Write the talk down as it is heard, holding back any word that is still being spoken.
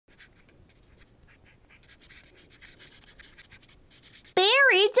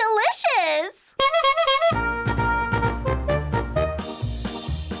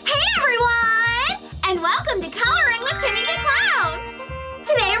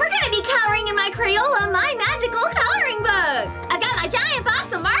my Crayola My Magical Coloring Book! I've got my giant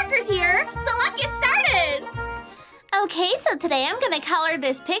box of markers here, so let's get started! Okay, so today I'm gonna color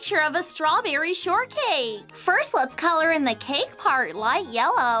this picture of a strawberry shortcake. First, let's color in the cake part light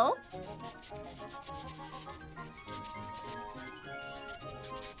yellow.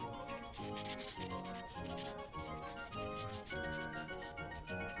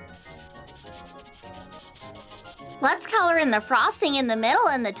 Let's color in the frosting in the middle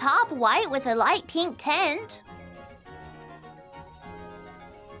and the top white with a light pink tint.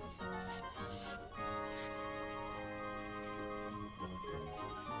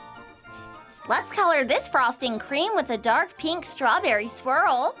 Let's color this frosting cream with a dark pink strawberry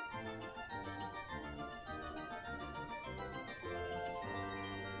swirl.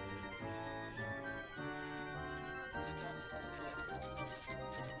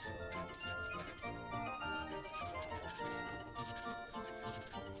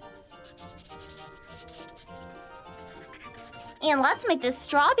 And let's make this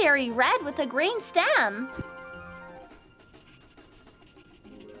strawberry red with a green stem.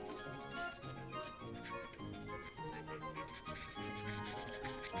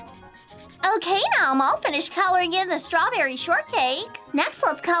 Okay, now I'm all finished coloring in the strawberry shortcake. Next,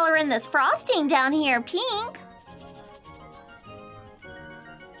 let's color in this frosting down here pink.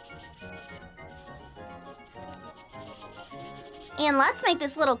 And let's make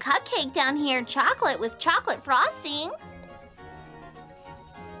this little cupcake down here chocolate with chocolate frosting.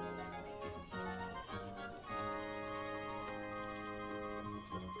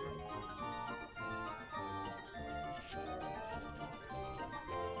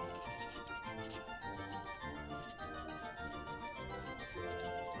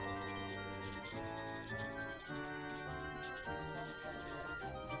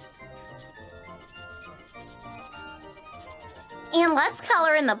 And let's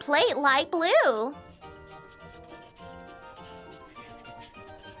color in the plate light blue.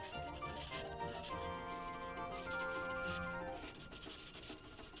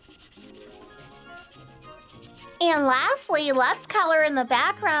 And lastly, let's color in the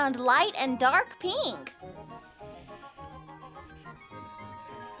background light and dark pink.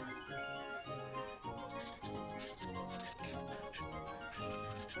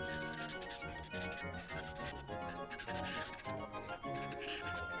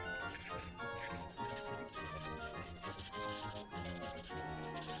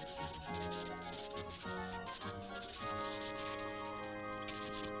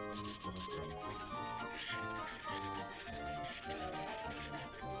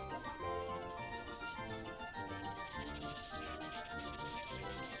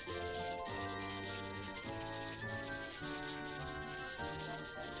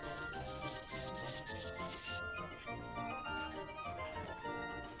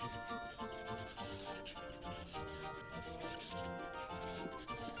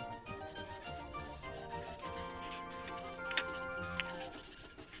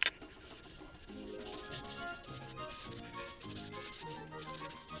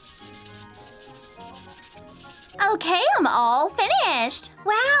 Okay, I'm all finished.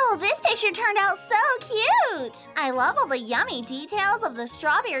 Wow, this picture turned out so cute. I love all the yummy details of the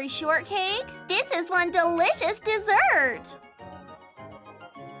strawberry shortcake. This is one delicious dessert.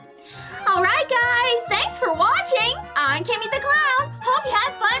 Alright guys, thanks for watching. I'm KiMMi the Clown. Hope you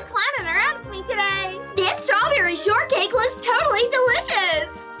had fun clowning around with me today. This strawberry shortcake looks totally delicious.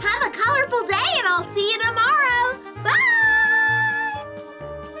 Have a colorful day and I'll see you tomorrow. Bye!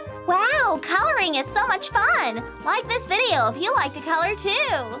 Wow, coloring is so much fun! Like this video if you like to color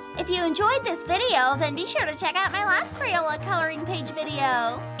too! If you enjoyed this video, then be sure to check out my last Crayola coloring page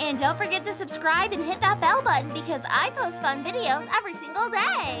video! And don't forget to subscribe and hit that bell button because I post fun videos every single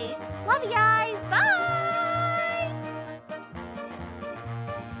day! Love you guys! Bye!